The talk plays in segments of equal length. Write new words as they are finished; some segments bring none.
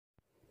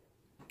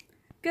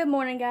Good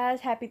morning, guys.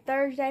 Happy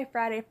Thursday.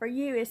 Friday for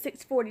you is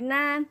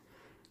 6:49.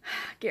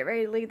 Get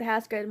ready to leave the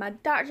house, go to my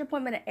doctor's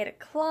appointment at 8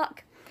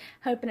 o'clock.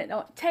 Hoping it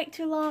don't take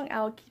too long.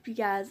 I will keep you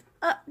guys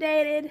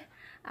updated.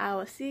 I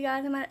will see you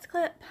guys in my next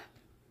clip.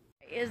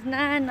 It is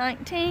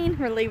 9:19.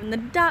 We're leaving the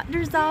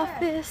doctor's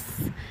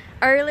office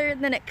earlier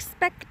than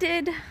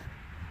expected.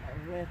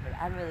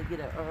 I'd rather get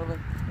up early.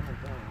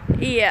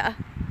 Yeah.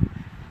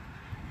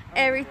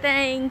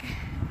 Everything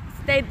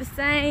stayed the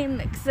same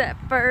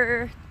except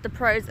for the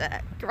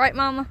Prozac. Right,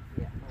 Mama?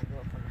 Yeah, my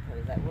girlfriend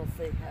the Prozac. We'll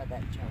see how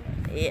that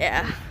turns out.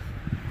 Yeah.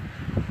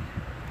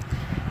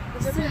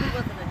 But there really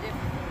wasn't a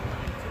difference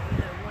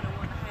in 1 and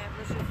 1.5.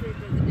 Let's just see if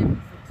there's a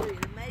difference in 2.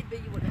 Then maybe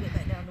you want to get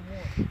that down to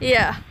 1.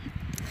 Yeah.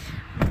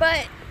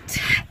 But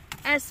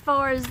as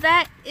far as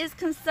that is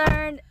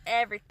concerned,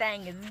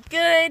 everything is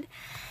good.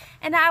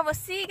 And I will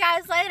see you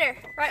guys later.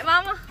 Right,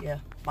 Mama? Yeah.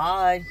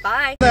 Bye.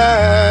 Bye.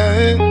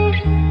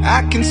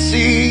 I can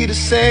see the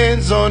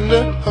sands on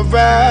the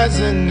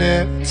horizon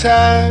every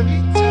time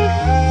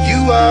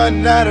you are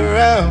not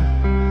around.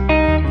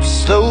 I'm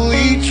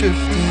slowly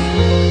drifting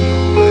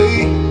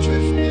away.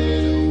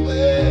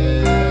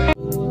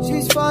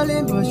 She's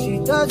falling, but she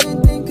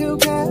doesn't think he'll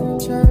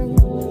catch her.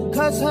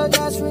 Cause her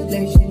last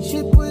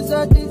relationship was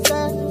a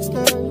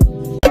disaster.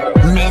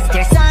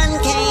 Mr. Sun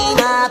came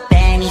up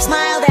and he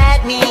smiled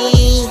at me.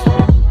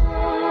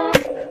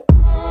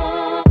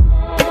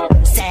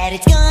 Said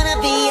it's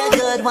gonna be a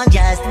good one,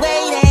 just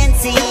wait and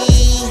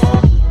see.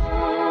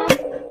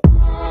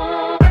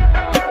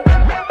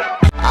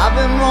 I've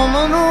been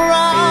roaming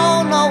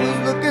around, always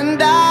looking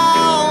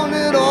down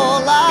at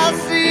all I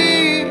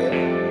see.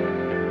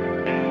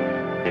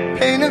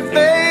 Painted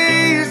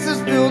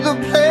faces fill the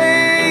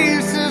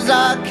places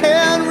I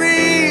can't reach.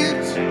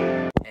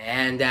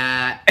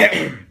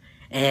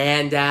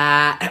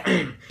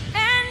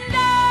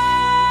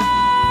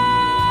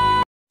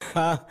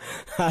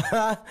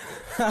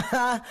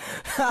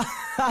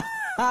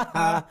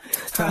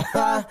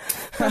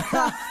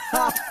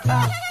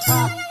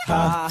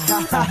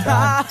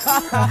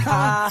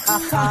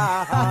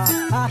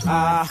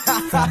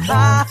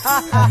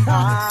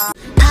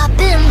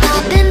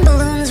 Poppin'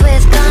 balloons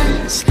with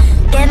guns,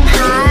 getting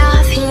high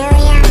off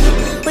helium.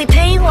 We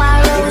paint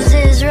white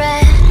roses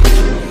red,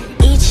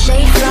 each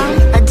shade from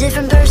a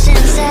different person.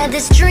 Said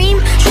this dream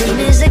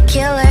is a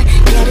killer,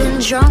 getting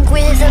drunk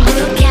with a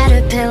blue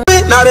caterpillar.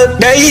 Not a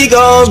day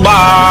goes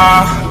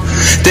by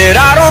that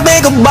I don't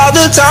think about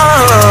the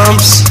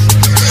times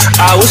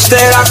I wish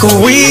that I could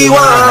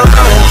rewind.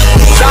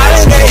 Try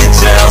to get it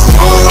just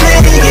so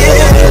many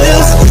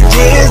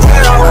years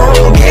that I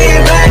won't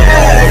get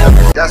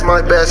back. That's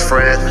my best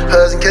friend,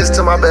 hugs and kisses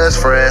to my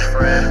best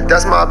friend.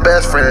 That's my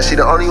best friend, she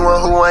the only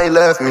one who ain't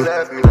left me.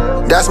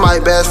 That's my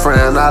best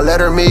friend, I let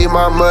her meet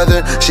my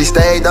mother. She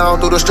stayed down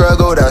through the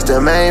struggle, that's the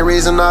main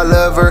reason I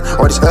love her.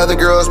 Or these other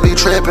girls be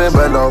tripping,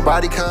 but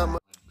nobody come.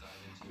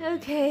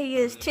 Okay,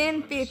 it's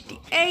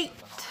 10:58.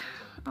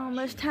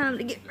 Almost time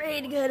to get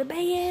ready to go to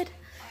bed.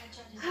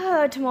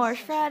 Oh, tomorrow's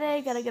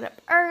Friday. Gotta get up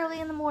early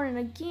in the morning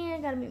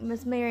again. Gotta meet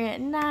Miss Mary at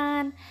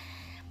 9.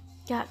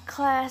 Got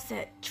class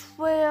at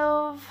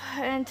 12.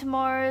 And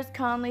tomorrow's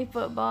Conley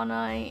football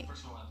night.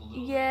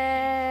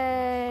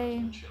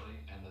 Yay.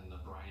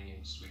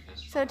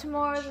 So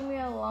tomorrow's gonna be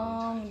a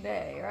long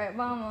day, right,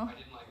 Mama?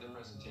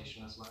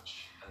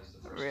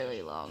 A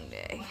really long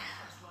day.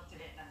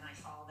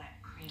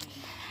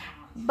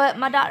 But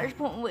my doctor's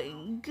appointment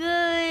went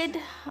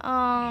good.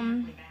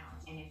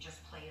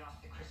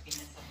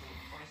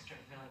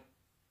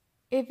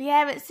 If you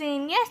haven't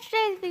seen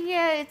yesterday's video,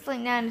 it's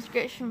linked down in the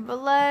description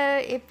below.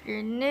 If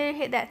you're new,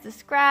 hit that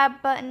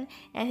subscribe button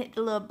and hit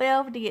the little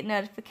bell to get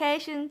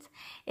notifications.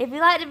 If you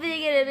like the video,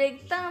 give it a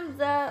big thumbs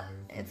up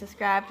and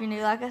subscribe if you're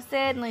new, like I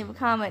said, and leave a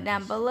comment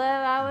down below.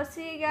 I will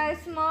see you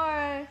guys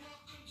tomorrow.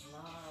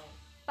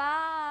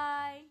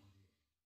 Bye.